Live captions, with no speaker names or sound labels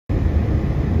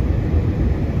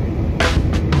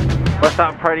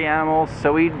up, party animals?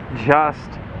 So we just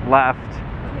left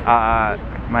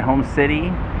my home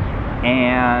city,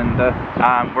 and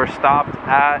we're stopped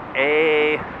at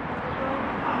a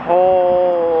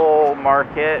whole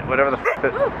market, whatever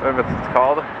it's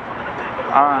called.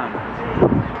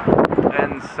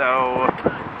 And so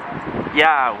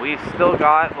yeah, we've still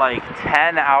got like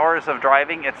 10 hours of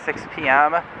driving. It's 6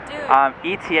 p.m.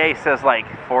 ETA says like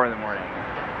 4 in the morning.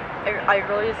 I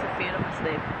really just made a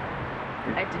mistake.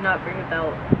 I did not bring a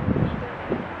belt.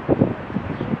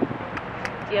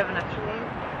 Do you have an extra one?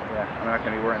 Yeah, I'm not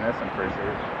going to be wearing this in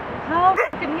fursuit. Oh,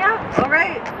 f***ing yeah.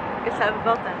 Alright. Guess I have a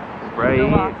belt then. Right.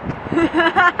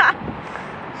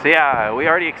 So yeah, we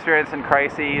already experienced some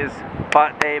crises,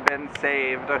 but they've been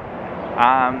saved.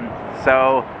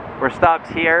 So we're stopped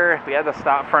here. We had to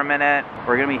stop for a minute.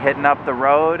 We're going to be hitting up the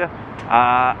road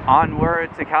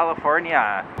onward to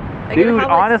California. Dude,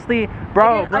 honestly,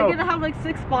 bro. I'm gonna have like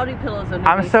 6 body pillows under me.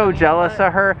 I'm so jealous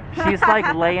of her. She's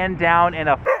like laying down in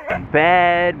a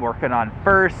bed, working on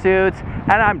fursuits,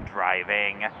 and I'm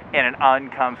driving in an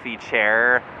uncomfy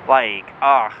chair. Like,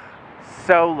 ugh,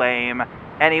 so lame.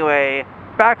 Anyway,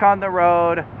 back on the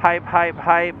road. Hype, hype,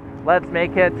 hype. Let's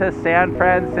make it to San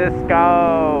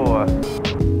Francisco.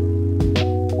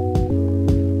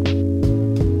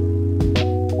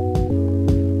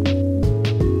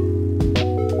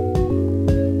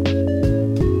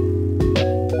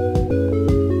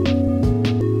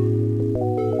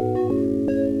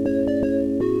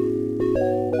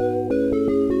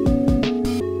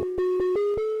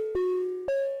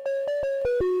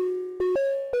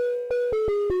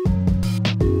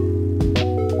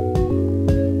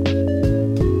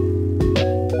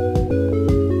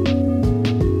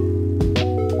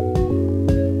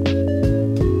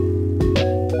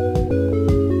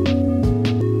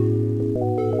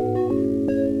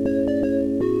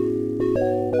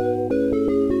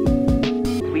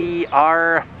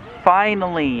 Are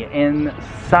finally in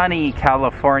sunny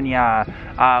California.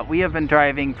 We have been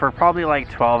driving for probably like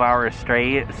 12 hours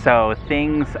straight, so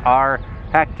things are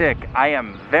hectic. I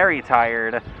am very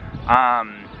tired,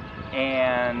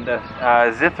 and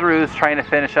Zithru's trying to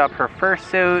finish up her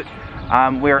fursuit.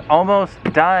 We're almost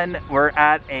done. We're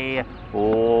at a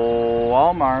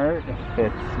Walmart,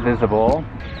 if it's visible.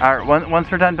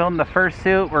 Once we're done building the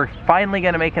fursuit, we're finally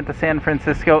going to make it to San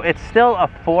Francisco. It's still a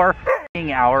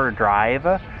 4-hour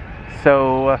drive,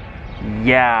 so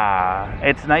yeah,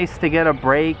 it's nice to get a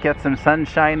break, get some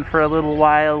sunshine for a little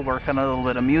while, work on a little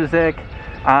bit of music.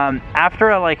 After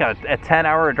a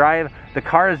 10-hour drive, the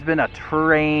car has been a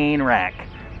train wreck.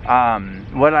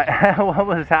 What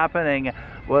was happening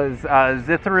was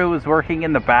Zithru was working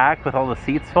in the back with all the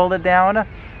seats folded down,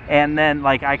 and then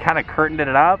like I kind of curtained it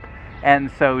up, and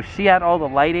so she had all the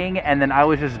lighting, and then I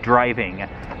was just driving.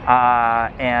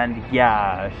 And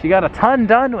yeah, she got a ton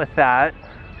done with that,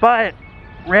 but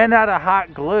ran out of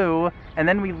hot glue, and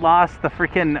then we lost the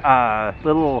freaking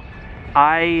little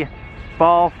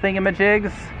eyeball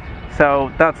thingamajigs,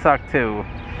 so that sucked too.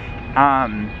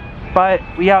 But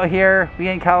we out here, we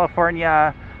in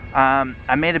California.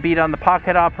 I made a beat on the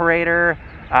pocket operator,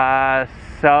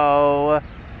 so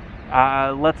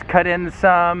let's cut in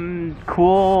some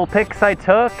cool pics I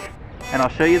took, and I'll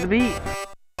show you the beat.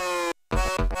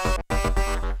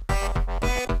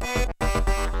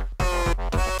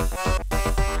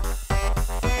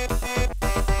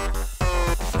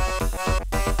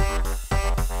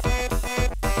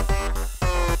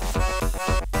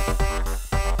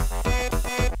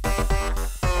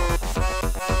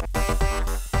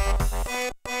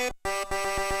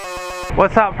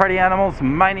 What's up, party animals?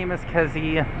 My name is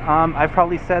Kezi. I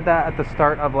probably said that at the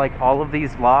start of like all of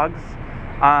these vlogs,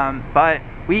 but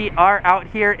we are out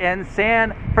here in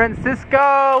San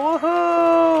Francisco.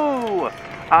 Woohoo!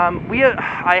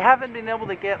 I haven't been able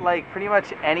to get like pretty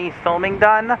much any filming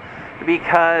done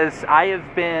because I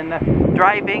have been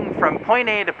driving from point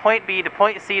A to point B to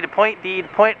point C to point D to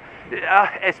point.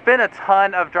 It's been a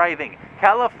ton of driving.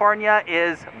 California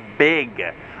is big.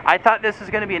 I thought this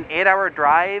was going to be an 8-hour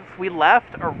drive. We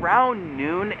left around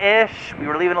noon-ish. We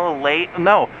were leaving a little late.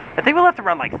 No, I think we left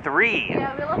around like 3.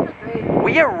 Yeah, we left at 3.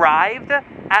 We arrived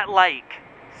at like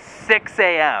 6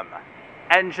 a.m.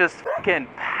 and just fucking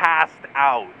passed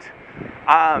out.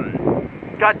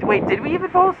 God, wait, did we even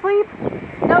fall asleep?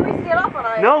 No, we stayed up all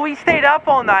night. No, we stayed up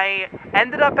all night,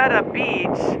 ended up at a beach,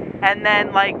 and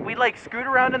then like we like screwed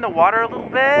around in the water a little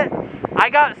bit. I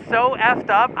got so effed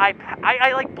up,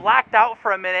 I like blacked out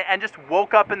for a minute and just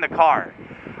woke up in the car.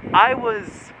 I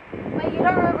was... Wait, you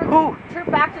don't remember the trip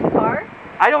back to the car?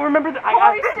 I don't remember.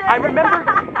 I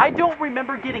remember. I don't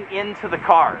remember getting into the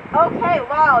car. Okay,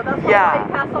 wow, that's why Yeah.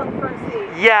 I passed on the first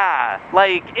seat. Yeah,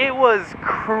 like it was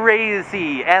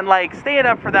crazy, and like staying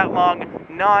up for that long,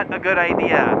 not a good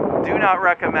idea. Do not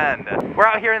recommend. We're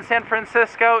out here in San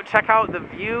Francisco. Check out the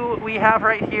view we have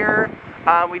right here.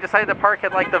 We decided to park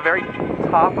at like the very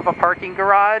top of a parking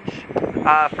garage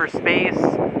for space.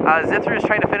 Zithru is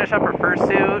trying to finish up her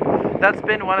fursuit. That's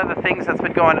been one of the things that's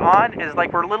been going on, is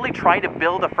like we're literally trying to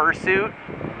build a fursuit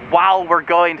while we're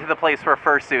going to the place we're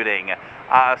fursuiting.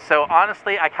 So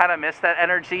honestly, I kind of miss that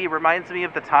energy. Reminds me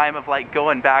of the time of like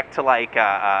going back to like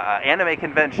anime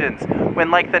conventions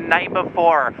when like the night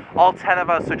before, all 10 of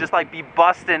us would just like be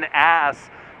busting ass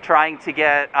trying to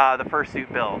get the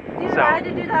fursuit built. Dude, So I had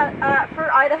to do that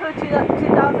for Idaho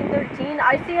 2013.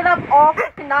 I stayed up all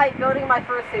fucking night building my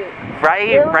fursuit. right.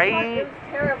 It was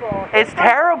terrible. It's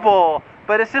terrible,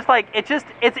 but it's just like it's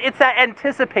that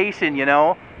anticipation, you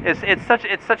know. It's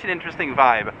such an interesting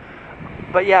vibe.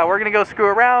 But yeah, we're gonna go screw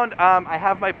around. I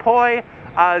have my poi.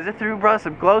 Zithru brought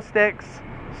some glow sticks.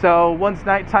 So once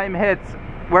nighttime hits,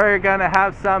 we're gonna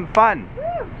have some fun.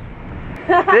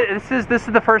 This is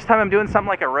the first time I'm doing something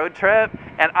like a road trip,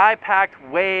 and I packed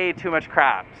way too much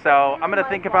crap. So I'm gonna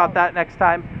think about that next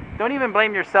time. Don't even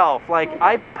blame yourself. Like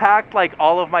I packed like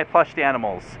all of my plushed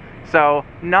animals, so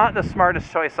not the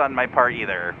smartest choice on my part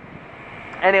either.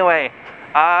 Anyway,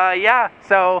 yeah.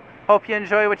 So hope you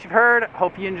enjoy what you've heard.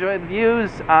 Hope you enjoy the views.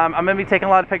 I'm gonna be taking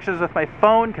a lot of pictures with my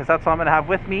phone because that's all I'm gonna have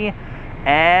with me.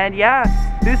 And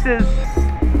yeah, deuces.